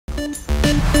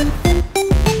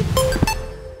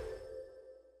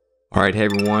Alright, hey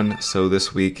everyone, so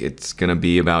this week it's going to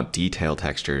be about detail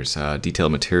textures,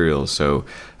 detailed materials. So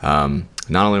not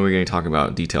only are we going to talk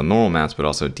about detailed normal maps, but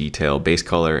also detail base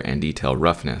color and detail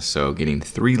roughness. So getting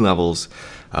 3 levels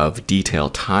of detail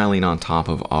tiling on top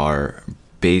of our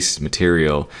base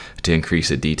material to increase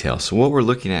the detail. So what we're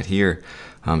looking at here,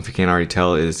 if you can't already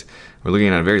tell, is we're looking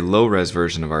at a very low res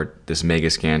version of this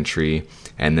Megascan tree,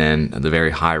 and then the very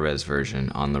high res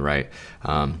version on the right.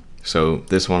 So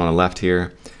this one on the left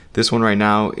here, this one right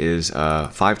now is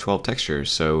 512 textures,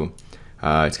 so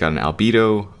it's got an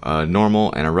albedo,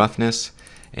 normal, and a roughness,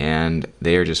 and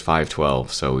they are just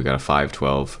 512. So we got a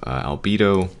 512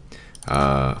 albedo,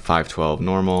 512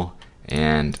 normal,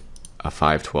 and a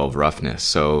 512 roughness.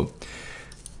 So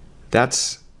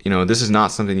that's, this is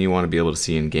not something you want to be able to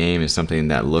see in game. It's something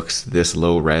that looks this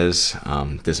low res,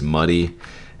 this muddy,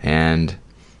 and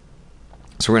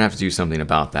so we're gonna have to do something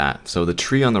about that. So the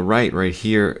tree on the right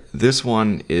here, this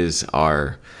one is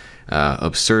our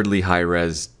absurdly high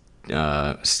res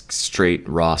straight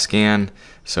raw scan.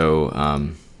 So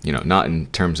not in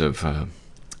terms of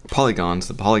polygons.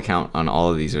 The poly count on all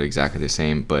of these are exactly the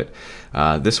same, but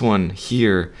this one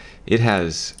here, it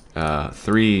has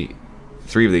three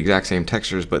of the exact same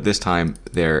textures, but this time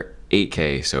they're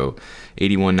 8K, so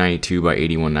 8192 by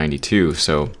 8192.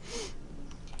 So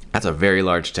that's a very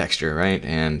large texture, right?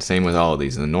 And same with all of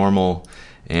these, the normal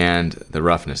and the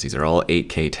roughness. These are all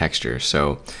 8K textures.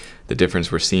 So the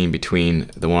difference we're seeing between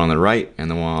the one on the right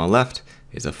and the one on the left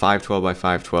is a 512 by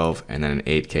 512 and then an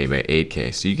 8K by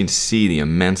 8K. So you can see the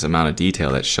immense amount of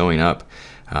detail that's showing up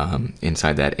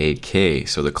inside that 8K.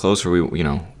 So the closer we,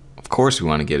 of course we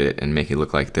want to get it and make it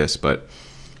look like this, but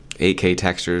 8K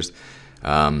textures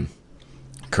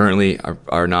currently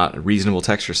are not reasonable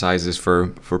texture sizes for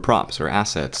props or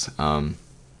assets, and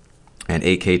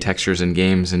 8K textures in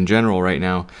games in general right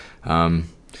now.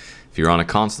 If you're on a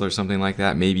console or something like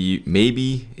that,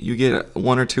 maybe you get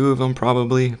 1 or 2 of them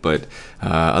probably, but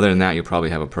other than that, you'll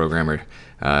probably have a programmer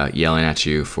yelling at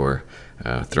you for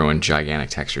throwing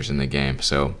gigantic textures in the game.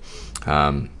 So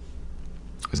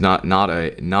it's not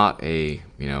a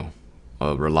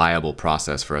reliable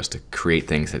process for us to create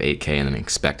things at 8K and then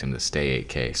expect them to stay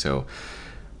 8K. So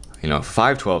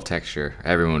 512 texture,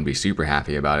 everyone would be super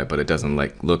happy about it, but it doesn't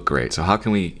look great. So how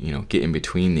can we get in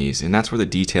between these? And that's where the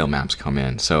detail maps come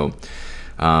in. So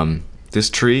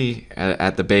this tree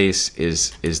at the base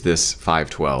is this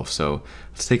 512. So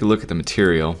let's take a look at the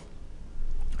material.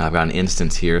 I've got an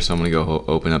instance here, so I'm going to go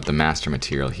open up the master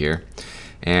material here,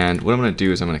 and what I'm going to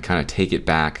do is I'm going to kind of take it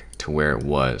back to where it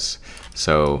was.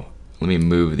 So let me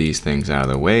move these things out of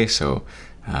the way. So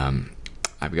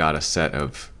I've got a set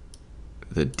of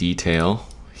the detail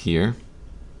here.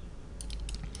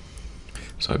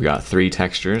 So I've got 3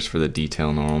 textures for the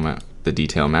detail normal map, the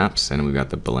detail maps, and we've got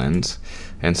the blends.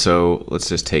 And so let's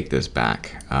just take this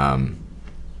back.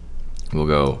 We'll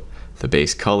go the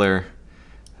base color,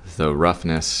 the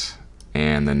roughness,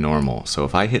 and the normal. So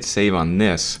if I hit save on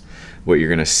this, what you're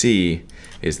gonna see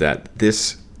is that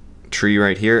this tree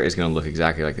right here is going to look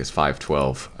exactly like this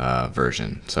 512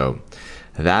 version. So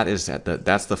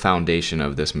that's the foundation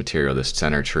of this material. This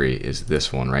center tree is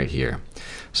this one right here.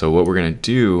 So what we're going to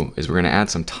do is we're going to add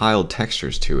some tiled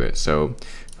textures to it. So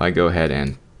if I go ahead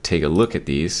and take a look at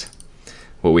these,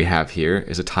 what we have here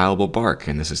is a tileable bark,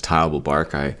 and this is tileable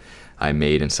bark I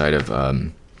made inside of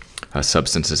a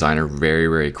Substance Designer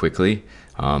very quickly,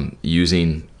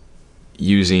 using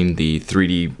the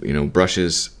 3D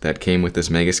brushes that came with this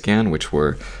Megascan, which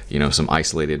were some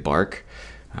isolated bark.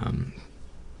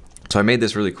 So I made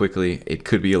this really quickly. It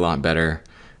could be a lot better.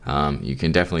 You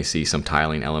can definitely see some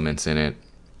tiling elements in it,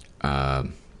 but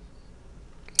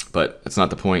that's not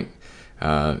the point.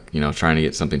 Trying to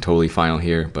get something totally final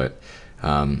here. But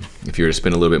if you were to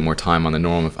spend a little bit more time on the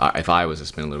normal, if I was to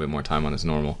spend a little bit more time on this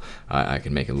normal, I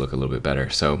could make it look a little bit better.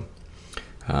 So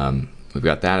we've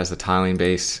got that as the tiling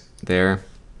base there.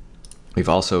 We've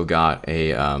also got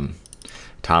a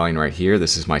tiling right here.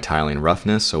 This is my tiling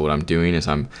roughness. So what I'm doing is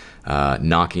I'm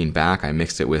knocking back. I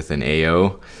mixed it with an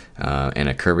AO and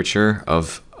a curvature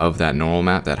of that normal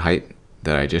map, that height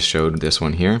that I just showed this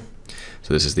one here.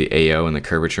 So this is the AO and the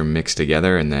curvature mixed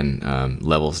together and then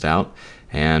levels out.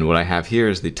 And what I have here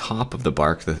is the top of the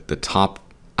bark, the top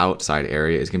outside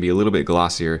area is going to be a little bit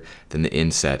glossier than the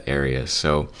inset areas.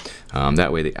 So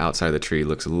that way the outside of the tree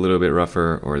looks a little bit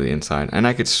rougher, or the inside. And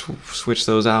I could switch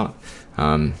those out,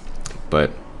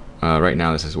 but right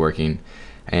now this is working.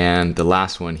 And the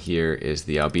last one here is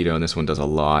the albedo, and this one does a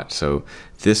lot. So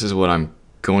this is what I'm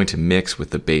going to mix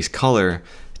with the base color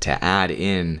to add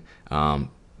in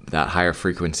that higher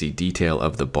frequency detail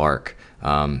of the bark,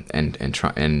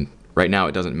 and right now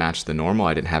it doesn't match the normal.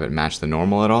 I didn't have it match the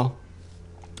normal at all.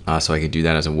 So I could do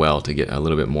that as well to get a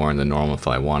little bit more in the normal if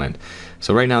I wanted.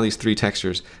 So right now these three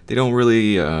textures, they don't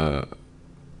really, the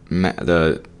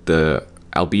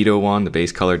albedo one, the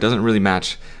base color, doesn't really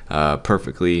match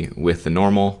perfectly with the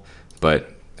normal, but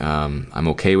I'm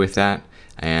okay with that.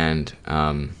 And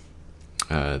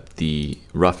the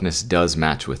roughness does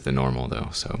match with the normal though.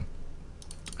 So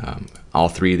all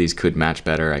three of these could match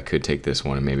better. I could take this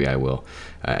one and maybe I will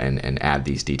and add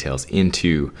these details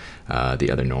into the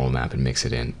other normal map and mix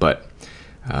it in. But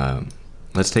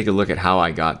let's take a look at how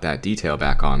I got that detail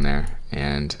back on there.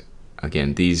 And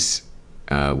again, these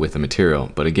with the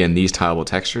material, but again, these tileable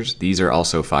textures, these are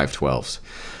also 512s.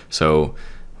 So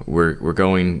we're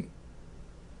going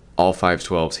all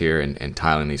 512s here and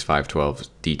tiling these 512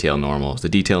 detail normals. The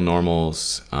detail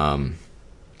normals and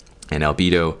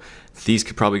albedo, these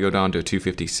could probably go down to a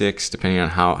 256 depending on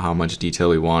how much detail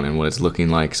we want and what it's looking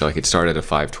like. So I could start at a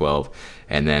 512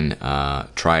 and then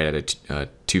try it at a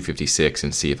 256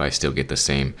 and see if I still get the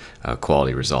same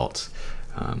quality results.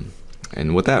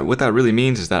 And what that really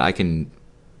means is that I can,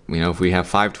 if we have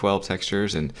 512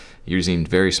 textures and using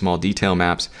very small detail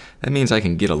maps, that means I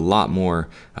can get a lot more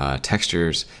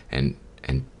textures and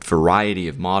variety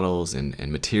of models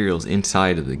and materials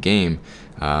inside of the game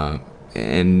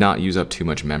and not use up too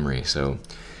much memory. So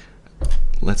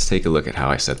let's take a look at how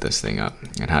I set this thing up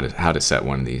and how to set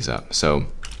one of these up. So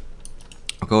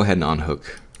I'll go ahead and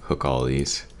unhook all of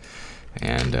these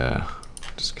and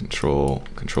just control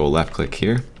left click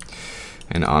here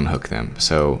and unhook them.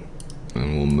 So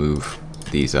and we'll move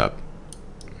these up.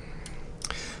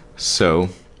 So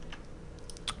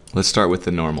let's start with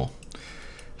the normal.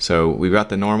 So we've got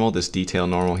the normal, this detail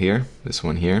normal here, this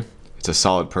one here. It's a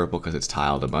solid purple because it's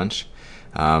tiled a bunch.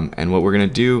 And what we're going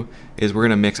to do is we're going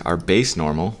to mix our base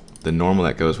normal, the normal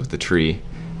that goes with the tree,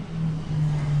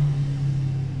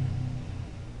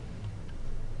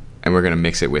 and we're going to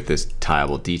mix it with this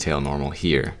tileable detail normal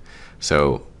here.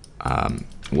 So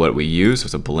what we use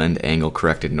was a blend angle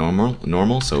corrected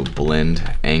normal, so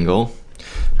blend angle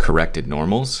corrected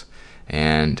normals.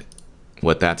 And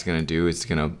what that's going to do is it's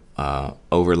going to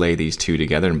overlay these two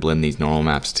together and blend these normal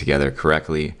maps together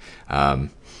correctly,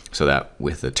 so that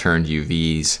with the turned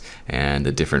UVs and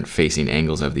the different facing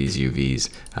angles of these UVs,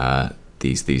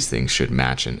 these things should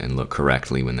match and look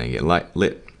correctly when they get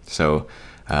lit. So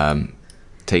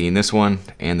taking this one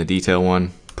and the detail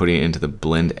one, putting it into the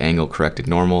blend angle corrected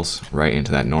normals, right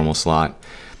into that normal slot.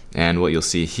 And what you'll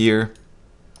see here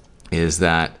is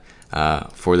that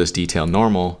for this detail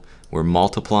normal, we're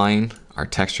multiplying our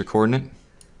texture coordinate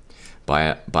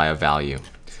by a value.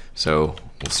 So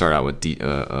we'll start out with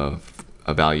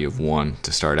a value of 1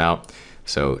 to start out.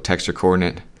 So texture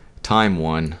coordinate time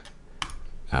 1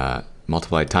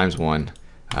 multiplied times 1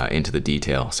 into the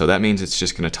detail. So that means it's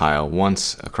just going to tile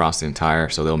once across the entire,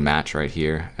 so they'll match right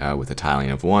here with a tiling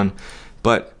of 1,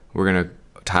 but we're going to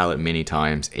tile it many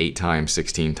times, 8 times,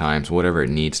 16 times, whatever it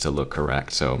needs to look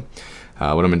correct. So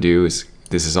what I'm going to do is,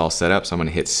 this is all set up, so I'm going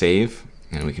to hit save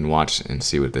and we can watch and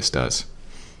see what this does.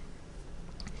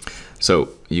 So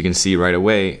you can see right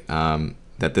away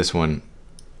that this one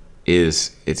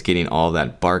it's getting all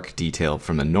that bark detail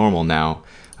from the normal now.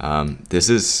 This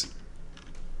is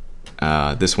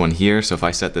this one here, so if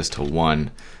I set this to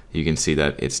 1, you can see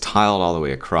that it's tiled all the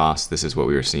way across. This is what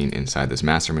we were seeing inside this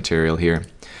master material here.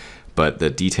 But the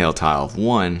detail tile of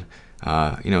 1,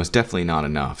 is definitely not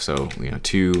enough. So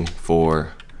 2,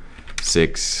 4,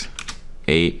 6,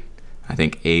 8. I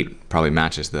think 8 probably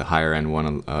matches the higher end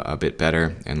one a bit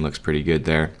better and looks pretty good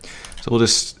there. So we'll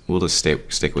just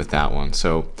stick with that one.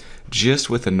 So just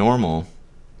with the normal,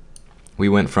 we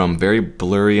went from very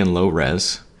blurry and low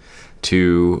res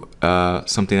to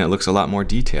something that looks a lot more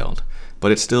detailed,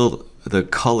 but it's still the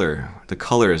color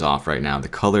is off right now. The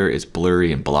color is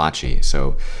blurry and blotchy.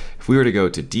 So if we were to go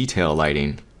to detail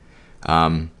lighting,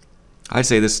 I'd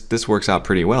say this works out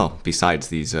pretty well. Besides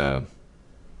these kind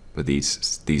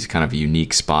of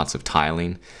unique spots of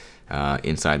tiling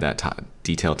inside that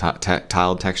detailed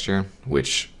tiled texture,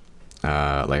 which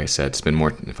like I said,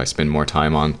 if I spend more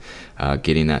time on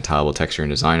getting that tileable texture in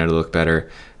Designer to look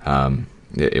better,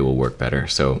 it will work better.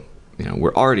 So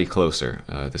we're already closer.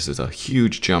 This is a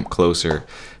huge jump closer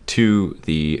to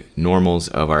the normals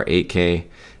of our 8K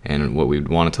and what we'd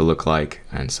want it to look like.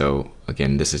 And so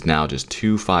again, this is now just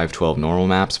 2 512 normal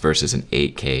maps versus an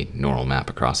 8K normal map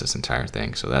across this entire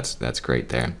thing. So that's great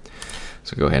there.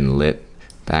 So go ahead and lit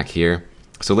back here.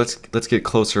 So let's get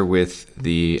closer with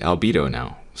the albedo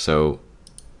now. So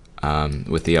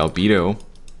with the albedo,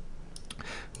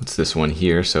 what's this one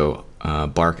here? So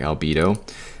bark albedo,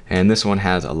 and this one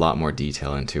has a lot more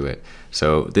detail into it.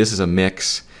 So this is a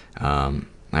mix. I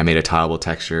made a tileable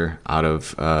texture out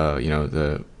of you know,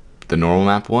 the normal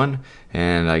map one,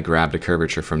 and I grabbed a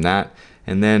curvature from that,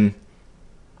 and then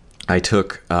I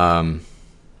took let's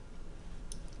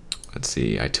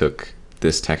see, I took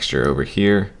this texture over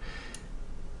here.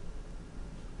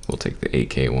 We'll take the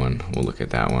 8K one, we'll look at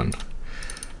that one.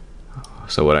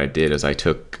 So what I did is I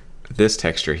took this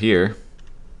texture here,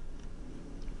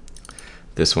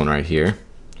 this one right here,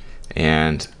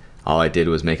 and all I did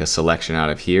was make a selection out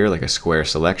of here, like a square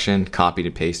selection, copied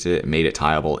and pasted it, made it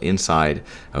tileable inside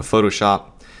of Photoshop,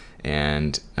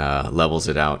 and levels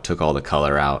it out, took all the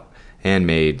color out, and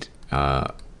made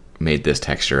this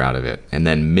texture out of it, and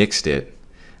then mixed it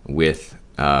with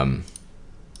the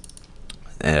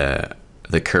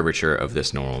curvature of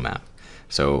this normal map.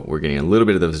 So we're getting a little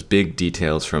bit of those big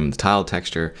details from the tile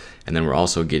texture, and then we're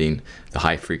also getting the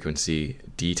high frequency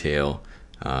detail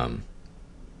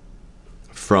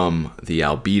from the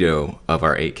albedo of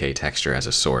our 8K texture as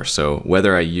a source. So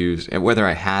whether I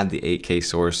had the 8K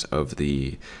source of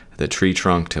the tree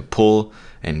trunk to pull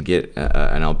and get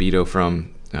an albedo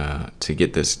from to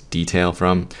get this detail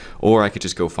from, or I could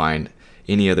just go find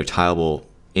any other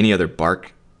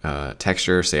bark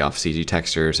texture, say off CG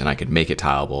textures, and I could make it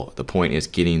tileable. The point is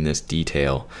getting this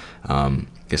detail,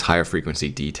 this higher frequency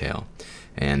detail,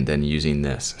 and then using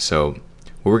this. So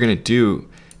what we're going to do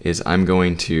is I'm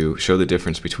going to show the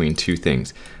difference between two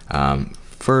things.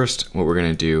 First, what we're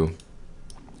going to do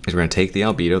is we're going to take the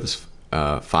albedo, this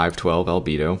 512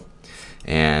 albedo,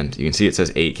 and you can see it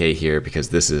says 8K here because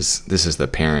this is the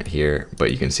parent here,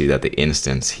 but you can see that the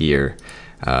instance here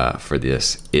for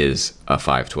this is a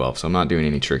 512. So I'm not doing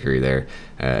any trickery there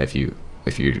if you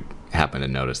happen to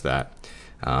notice that,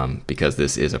 because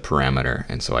this is a parameter,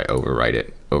 and so I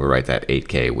overwrite that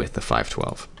 8K with the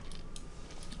 512.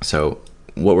 So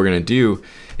what we're going to do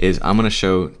is I'm going to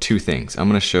show two things. I'm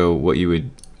going to show what it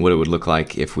would look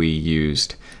like if we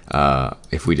used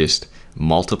if we just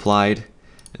multiplied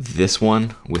this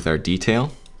one with our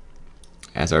detail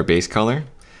as our base color,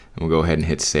 and we'll go ahead and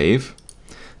hit save.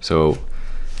 So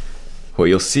what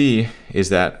you'll see is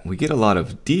that we get a lot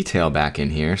of detail back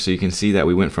in here. So you can see that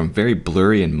we went from very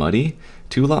blurry and muddy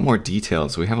to a lot more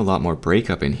detailed. So we have a lot more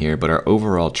breakup in here, but our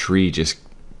overall tree just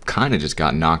kind of just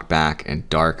got knocked back and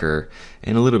darker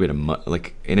and a little bit of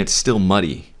and it's still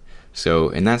muddy. So,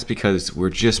 and that's because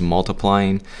we're just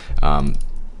multiplying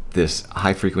this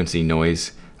high frequency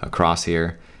noise across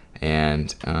here,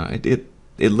 and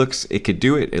it looks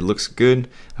good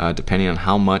depending on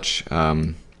how much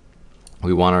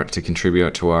we want it to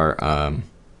contribute to our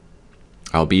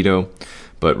albedo.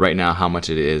 But right now, how much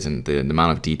it is and the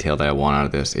amount of detail that I want out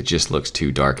of this, it just looks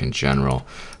too dark in general.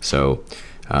 So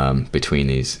between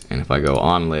these, and if I go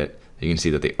on lit, you can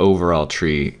see that the overall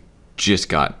tree just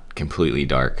got completely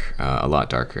dark, a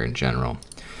lot darker in general.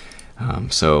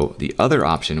 So the other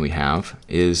option we have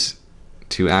is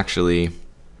to actually,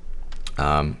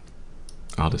 I'll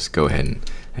just go ahead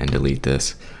and delete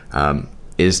this,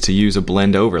 is to use a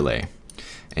blend overlay.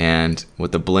 And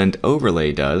what the blend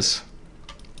overlay does,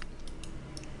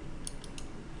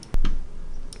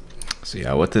 so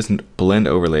yeah, what this blend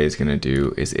overlay is going to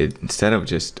do is instead of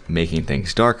just making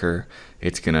things darker,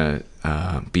 it's going to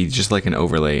be just like an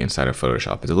overlay inside of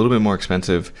Photoshop. It's a little bit more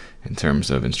expensive in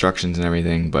terms of instructions and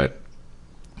everything, but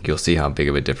you'll see how big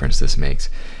of a difference this makes.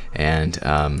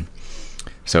 And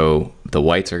so the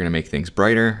whites are going to make things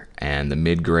brighter, and the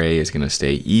mid-gray is going to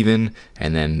stay even,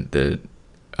 and then the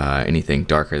anything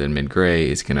darker than mid-gray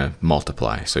is going to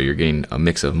multiply. So you're getting a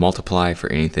mix of multiply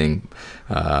for anything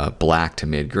black to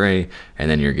mid-gray, and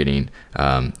then you're getting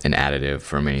an additive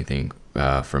from anything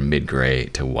from mid-gray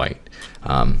to white.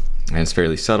 And it's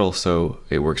fairly subtle, so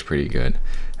it works pretty good.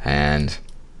 And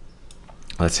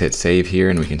let's hit save here,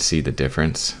 and we can see the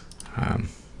difference. I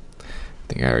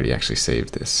think I already actually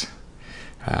saved this.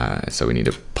 So we need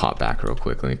to pop back real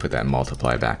quick. Let me put that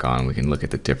multiply back on. We can look at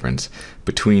the difference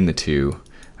between the two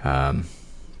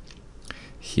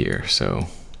here. So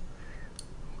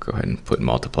go ahead and put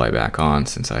multiply back on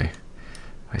since I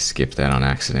skipped that on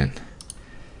accident.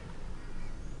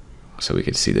 So we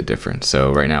can see the difference.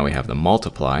 So right now we have the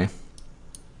multiply,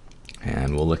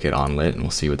 and we'll look at on lit and we'll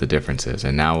see what the difference is.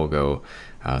 And now we'll go,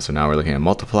 so now we're looking at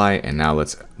multiply, and now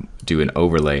let's do an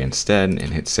overlay instead and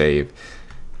hit save.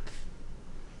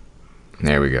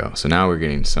 There we go. So now we're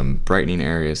getting some brightening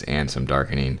areas and some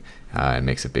darkening. It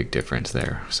makes a big difference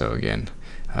there. So again,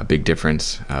 a big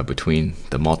difference between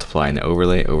the multiply and the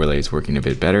overlay. Overlay is working a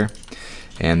bit better.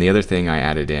 And the other thing I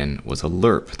added in was a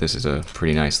lerp. This is a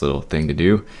pretty nice little thing to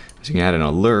do. So you can add in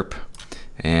a lerp,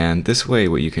 and this way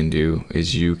what you can do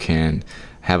is you can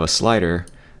have a slider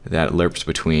that lerps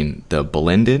between the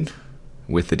blended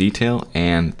with the detail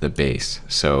and the base.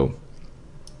 So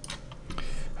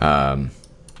what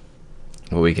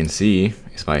we can see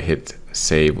is if I hit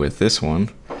save with this one,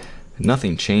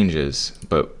 nothing changes,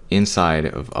 but inside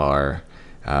of our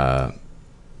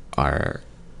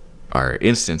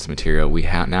instance material, we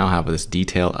now have this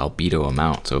detail albedo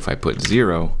amount. So if I put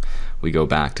 0, we go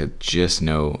back to just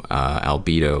no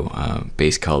albedo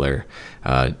base color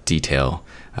detail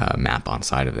map on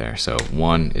side of there. So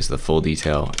 1 is the full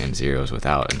detail and 0 is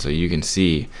without. And so you can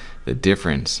see the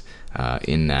difference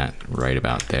in that right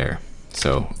about there.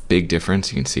 So big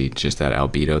difference. You can see just that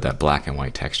albedo, that black and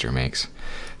white texture makes.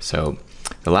 So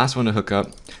the last one to hook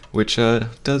up, which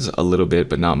does a little bit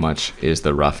but not much, is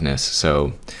the roughness.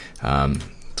 So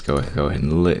let's go ahead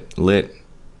and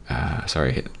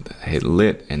hit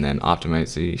lit and then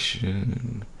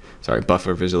optimization,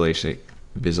 buffer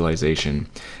visualization,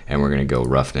 and we're going to go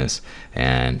roughness.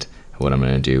 And what I'm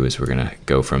going to do is we're going to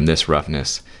go from this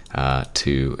roughness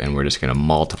and we're just going to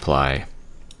multiply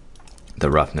the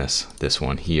roughness, this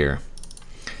one here,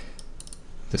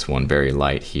 this one very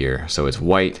light here, so it's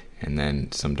white and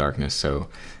then some darkness. So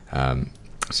you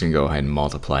can go ahead and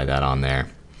multiply that on there,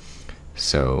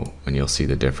 so and you'll see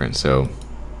the difference. So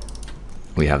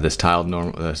we have this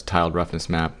tiled roughness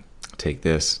map. Take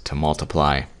this to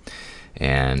multiply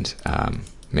and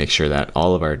make sure that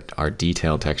all of our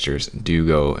detailed textures do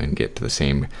go and get to the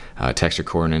same texture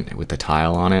coordinate with the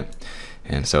tile on it.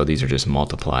 And so these are just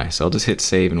multiply. So I'll just hit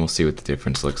save and we'll see what the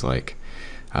difference looks like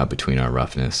between our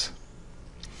roughness.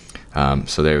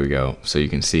 So there we go. So you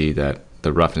can see that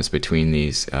the roughness between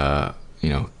these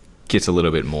gets a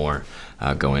little bit more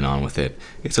going on with it.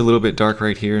 It's a little bit dark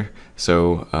right here,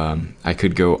 so I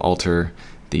could go alter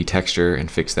the texture and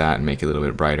fix that and make it a little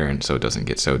bit brighter, and so it doesn't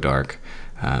get so dark.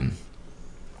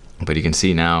 But you can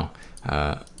see now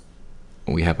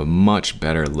we have a much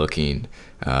better looking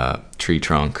tree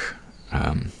trunk,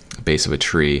 base of a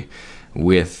tree,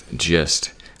 with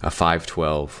just a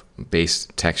 512 base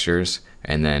textures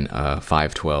and then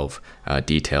 512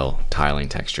 detail tiling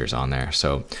textures on there.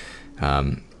 So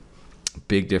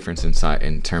big difference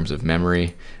in terms of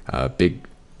memory, big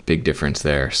difference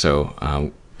there.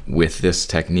 So with this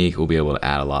technique, we'll be able to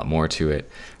add a lot more to it.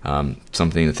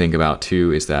 Something to think about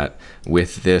too is that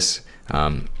with this,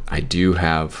 I do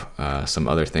have some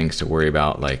other things to worry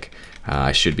about, like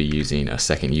I should be using a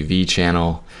second UV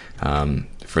channel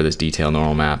for this detail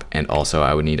normal map, and also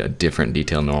I would need a different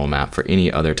detail normal map for any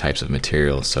other types of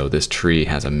materials. So this tree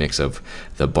has a mix of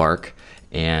the bark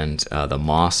and the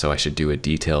moss, so I should do a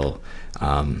detail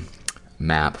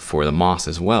map for the moss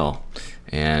as well,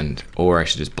 or I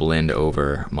should just blend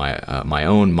over my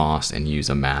own moss and use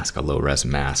a mask, a low-res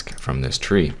mask from this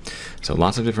tree. So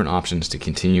lots of different options to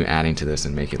continue adding to this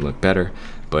and make it look better.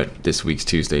 But this week's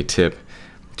Tuesday tip,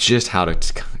 just how to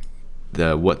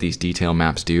what these detail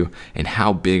maps do and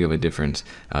how big of a difference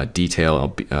detail,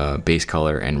 base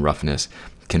color, and roughness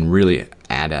can really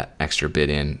add an extra bit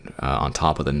in on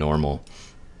top of the normal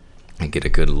and get a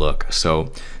good look.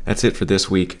 So that's it for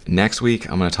this week. Next week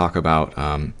I'm going to talk about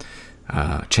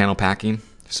channel packing.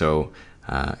 So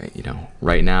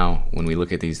right now when we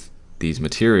look at these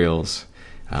materials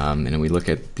and we look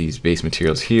at these base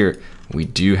materials here, we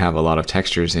do have a lot of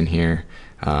textures in here.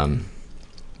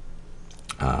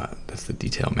 That's the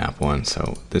detail map one,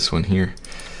 so this one here,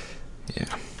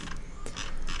 yeah.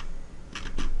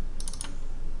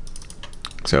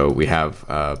 So we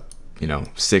have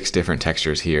 6 different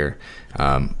textures here,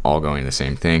 all going the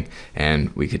same thing,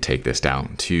 and we could take this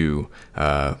down to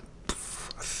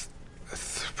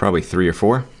probably 3 or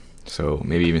 4, so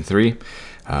maybe even 3,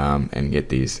 and get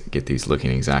these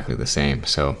looking exactly the same.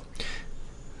 So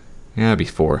yeah, it'd be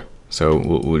 4. So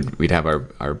we'd have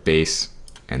our base,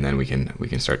 and then we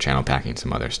can start channel packing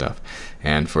some other stuff.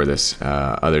 And for this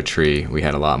other tree, we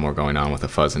had a lot more going on with the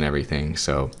fuzz and everything.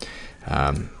 So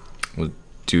we'll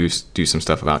do some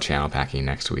stuff about channel packing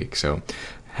next week. So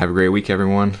have a great week,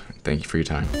 everyone. Thank you for your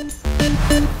time.